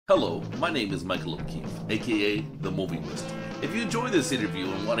Hello, my name is Michael O'Keefe, aka The Movie List. If you enjoy this interview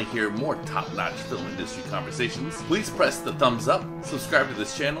and want to hear more top-notch film industry conversations, please press the thumbs up, subscribe to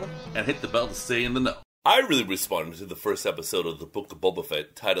this channel, and hit the bell to stay in the know. I really responded to the first episode of the Book of Boba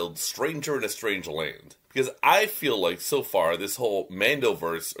Fett titled Stranger in a Strange Land, because I feel like so far this whole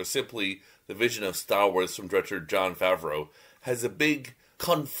Mandoverse, or simply the vision of Star Wars from director Jon Favreau, has a big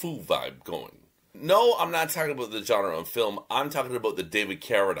kung fu vibe going. No, I'm not talking about the genre of film, I'm talking about the David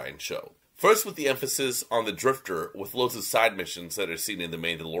Carradine show. First with the emphasis on the Drifter, with loads of side missions that are seen in The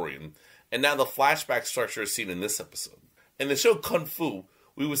Mandalorian, and now the flashback structure is seen in this episode. In the show Kung Fu,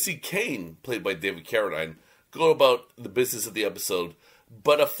 we would see Kane, played by David Carradine, go about the business of the episode,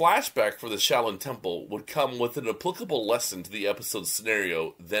 but a flashback for the Shaolin Temple would come with an applicable lesson to the episode's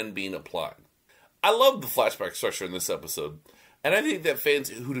scenario then being applied. I love the flashback structure in this episode, and I think that fans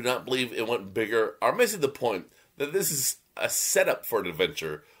who do not believe it went bigger are missing the point that this is a setup for an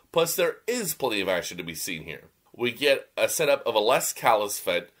adventure, plus there is plenty of action to be seen here. We get a setup of a less callous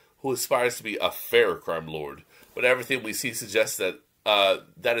Fett who aspires to be a fair crime lord, but everything we see suggests that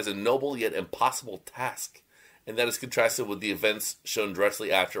that is a noble yet impossible task, and that is contrasted with the events shown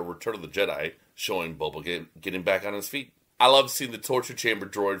directly after Return of the Jedi, showing Boba getting back on his feet. I love seeing the torture chamber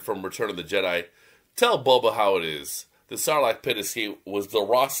droid from Return of the Jedi tell Boba how it is. The Sarlacc pit escape was the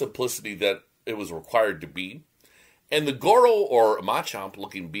raw simplicity that it was required to be, and the Goro or Machamp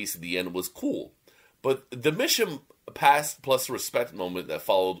looking beast at the end was cool, but the mission past plus respect moment that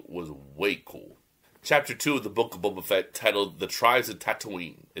followed was way cool. Chapter 2 of the Book of Boba Fett, titled The Tribes of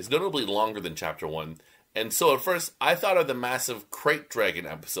Tatooine, is notably longer than Chapter 1, and so at first I thought of the massive Crate Dragon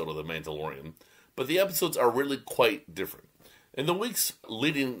episode of The Mandalorian, but the episodes are really quite different. In the weeks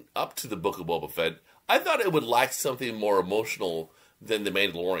leading up to the Book of Boba Fett, I thought it would lack something more emotional than The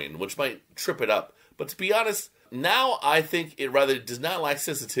Mandalorian, which might trip it up, but to be honest, now I think it rather does not lack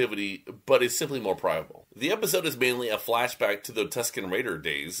sensitivity, but is simply more primal. The episode is mainly a flashback to the Tusken Raider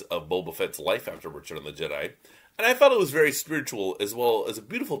days of Boba Fett's life after Return of the Jedi, and I felt it was very spiritual as well as a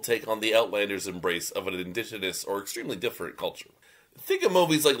beautiful take on the Outlander's embrace of an indigenous or extremely different culture. Think of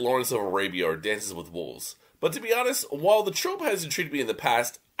movies like Lawrence of Arabia or Dances with Wolves, but to be honest, while the trope has intrigued me in the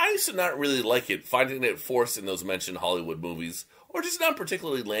past, I used to not really like it, finding it forced in those mentioned Hollywood movies, or just not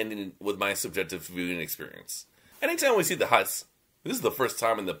particularly landing with my subjective viewing experience. Anytime we see the Hutts, this is the first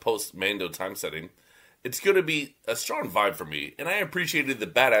time in the post-Mando time setting, it's going to be a strong vibe for me, and I appreciated the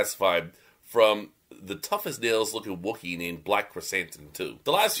badass vibe from the toughest nails looking Wookiee named Black Chrysanthemum too.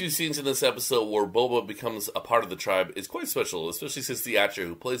 The last few scenes in this episode where Boba becomes a part of the tribe is quite special, especially since the actor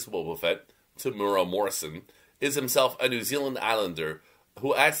who plays Boba Fett, Temuera Morrison, is himself a New Zealand Islander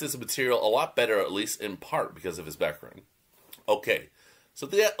who adds this material a lot better, at least in part because of his background. Okay, so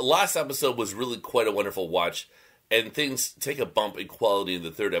the last episode was really quite a wonderful watch, and things take a bump in quality in the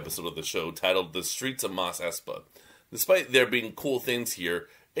third episode of the show, titled The Streets of Mos Espa. Despite there being cool things here,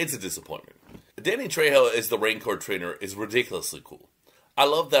 it's a disappointment. Danny Trejo as the Rancor trainer is ridiculously cool. I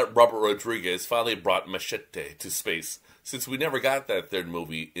love that Robert Rodriguez finally brought Machete to space, since we never got that third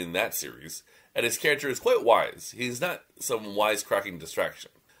movie in that series, and his character is quite wise. He's not some wisecracking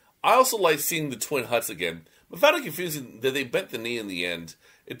distraction. I also like seeing the twin Hutts again, but found it confusing that they bent the knee in the end.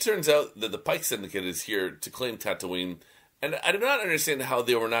 It turns out that the Pike Syndicate is here to claim Tatooine, and I do not understand how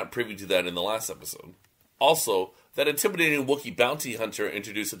they were not privy to that in the last episode. Also, that intimidating Wookiee bounty hunter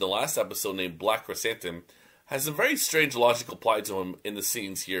introduced in the last episode named Black Chrysanthemum has a very strange logical apply to him in the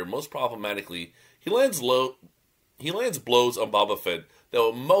scenes here. Most problematically, he lands blows on Boba Fett that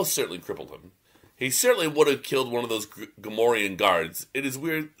will most certainly cripple him. He certainly would have killed one of those Gamorrean guards. It is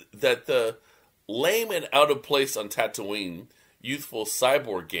weird that the lame and out of place on Tatooine youthful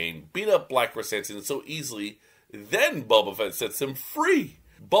cyborg gang beat up Black Chrysanthemum so easily, then Boba Fett sets him free.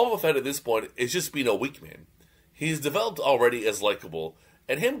 Boba Fett at this point is just being a weak man. He's developed already as likable,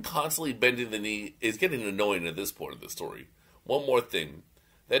 and him constantly bending the knee is getting annoying at this point of the story. One more thing,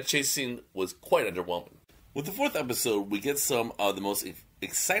 that chase scene was quite underwhelming. With the fourth episode, we get some of the most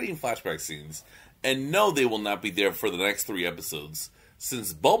exciting flashback scenes, and no, they will not be there for the next 3 episodes,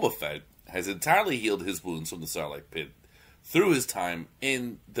 since Boba Fett has entirely healed his wounds from the Sarlacc pit through his time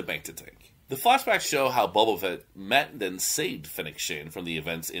in the Bacta tank. The flashbacks show how Boba Fett met and then saved Fennec Shand from the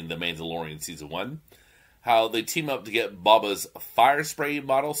events in The Mandalorian Season 1, how they team up to get Boba's fire spray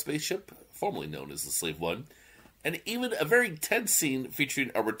model spaceship, formerly known as the Slave One, and even a very tense scene featuring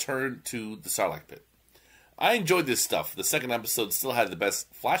a return to the Sarlacc pit. I enjoyed this stuff. The second episode still had the best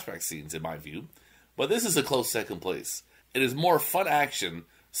flashback scenes in my view, but this is a close second place. It is more fun action,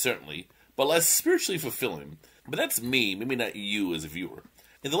 certainly, but less spiritually fulfilling. But that's me, maybe not you as a viewer.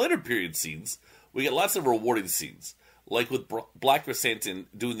 In the later period scenes, we get lots of rewarding scenes, like with Black Chrysanthemum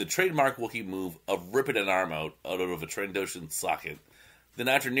doing the trademark Wookiee move of ripping an arm out of a Trandoshan socket, then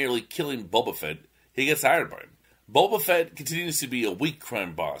after nearly killing Boba Fett, he gets hired by him. Boba Fett continues to be a weak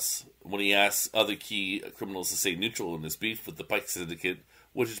crime boss when he asks other key criminals to stay neutral in his beef with the Pike Syndicate,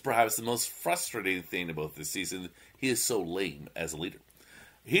 which is perhaps the most frustrating thing about this season. He is so lame as a leader.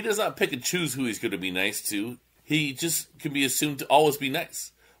 He does not pick and choose who he's going to be nice to. He just can be assumed to always be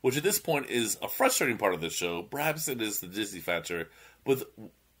nice, which at this point is a frustrating part of the show. Perhaps it is the Disney factor.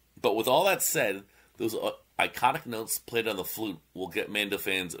 But with all that said, those iconic notes played on the flute will get Mando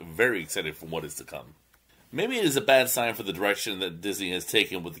fans very excited for what is to come. Maybe it is a bad sign for the direction that Disney has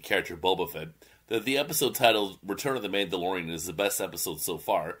taken with the character Boba Fett that the episode titled Return of the Mandalorian is the best episode so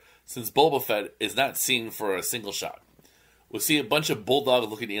far, since Boba Fett is not seen for a single shot. We'll see a bunch of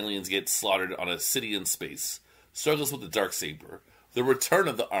bulldog-looking aliens get slaughtered on a city in space, struggles with the Darksaber, the return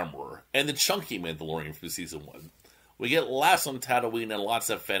of the Armorer, and the chunky Mandalorian from Season 1. We get laughs on Tatooine and lots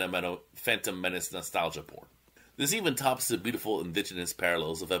of Phantom Menace nostalgia porn. This even tops the beautiful indigenous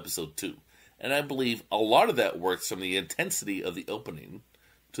parallels of Episode 2, and I believe a lot of that works from the intensity of the opening,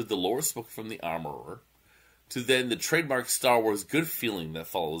 to the lore spoken from the Armorer, to then the trademark Star Wars good feeling that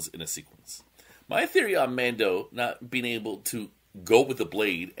follows in a sequence. My theory on Mando not being able to go with the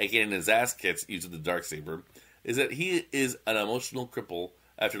blade and getting his ass kicked using the Darksaber is that he is an emotional cripple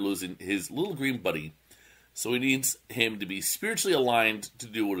after losing his little green buddy, so he needs him to be spiritually aligned to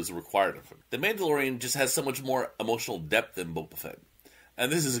do what is required of him. The Mandalorian just has so much more emotional depth than Boba Fett.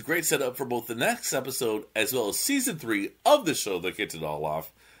 And this is a great setup for both the next episode as well as Season 3 of the show that gets it all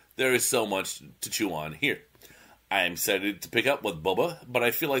off. There is so much to chew on here. I am excited to pick up with Boba, but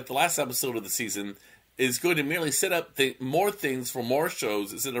I feel like the last episode of the season is going to merely set up more things for more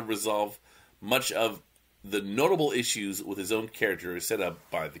shows instead of resolve much of the notable issues with his own character set up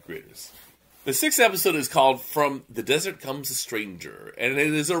by the creators. The 6th episode is called From the Desert Comes a Stranger, and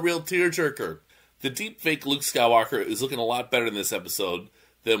it is a real tearjerker. The deep-fake Luke Skywalker is looking a lot better in this episode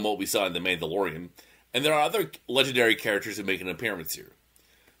than what we saw in The Mandalorian, and there are other legendary characters who make an appearance here.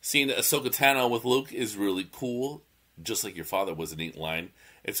 Seeing Ahsoka Tano with Luke is really cool, just like your father was a neat line.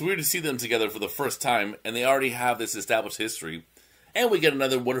 It's weird to see them together for the first time, and they already have this established history. And we get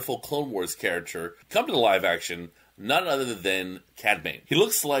another wonderful Clone Wars character come to live action, none other than Cad Bane. He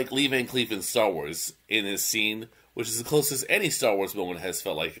looks like Lee Van Cleef in Star Wars in his scene, which is the closest any Star Wars moment has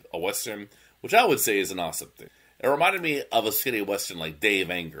felt like a Western, which I would say is an awesome thing. It reminded me of a skinny Western like Day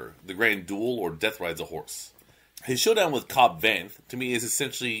of Anger, The Grand Duel, or Death Rides a Horse. His showdown with Cobb Vanth, to me, is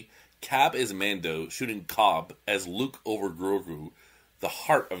essentially Cab as Mando shooting Cobb as Luke over Grogu, the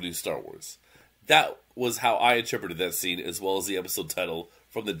heart of new Star Wars. That was how I interpreted that scene, as well as the episode title,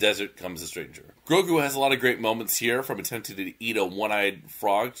 From the Desert Comes a Stranger. Grogu has a lot of great moments here, from attempting to eat a one-eyed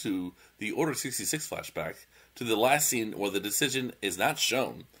frog to the Order 66 flashback, to the last scene where the decision is not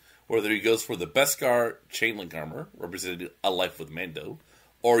shown, whether he goes for the Beskar chainlink armor, representing a life with Mando,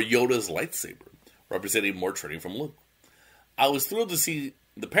 or Yoda's lightsaber, representing more training from Luke. I was thrilled to see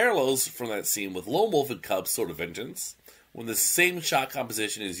the parallels from that scene with Lone Wolf and Cub's Sword of Vengeance, when the same shot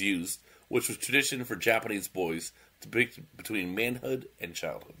composition is used, which was tradition for Japanese boys to pick between manhood and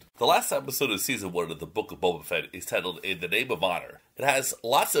childhood. The last episode of Season 1 of the Book of Boba Fett is titled In the Name of Honor. It has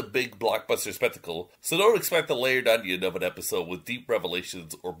lots of big blockbuster spectacle, so don't expect the layered onion of an episode with deep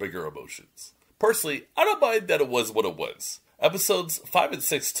revelations or bigger emotions. Personally, I don't mind that it was what it was. Episodes 5 and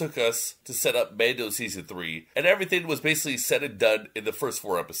 6 took us to set up Mando Season 3, and everything was basically said and done in the first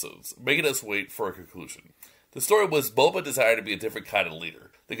 4 episodes, making us wait for a conclusion. The story was Boba desired to be a different kind of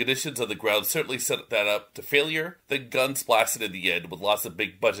leader. The conditions on the ground certainly set that up to failure, then guns blasted in the end with lots of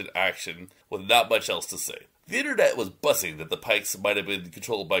big budget action with not much else to say. The internet was buzzing that the Pikes might have been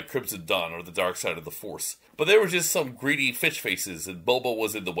controlled by Crimson Dawn or the dark side of the Force, but they were just some greedy fish faces and Boba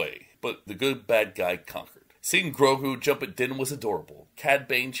was in the way, but the good bad guy conquered. Seeing Grogu jump at Din was adorable. Cad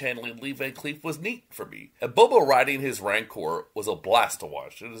Bane channeling Lee Van Cleef was neat for me. And Boba riding his Rancor was a blast to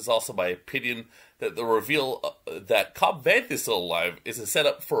watch. It is also my opinion that the reveal that Cobb Vanth is still alive is a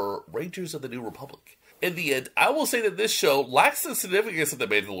setup for Rangers of the New Republic. In the end, I will say that this show lacks the significance of The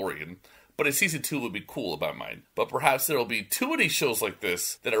Mandalorian, but a Season 2 would be cool about mine. But perhaps there will be too many shows like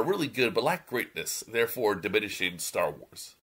this that are really good but lack greatness, therefore diminishing Star Wars.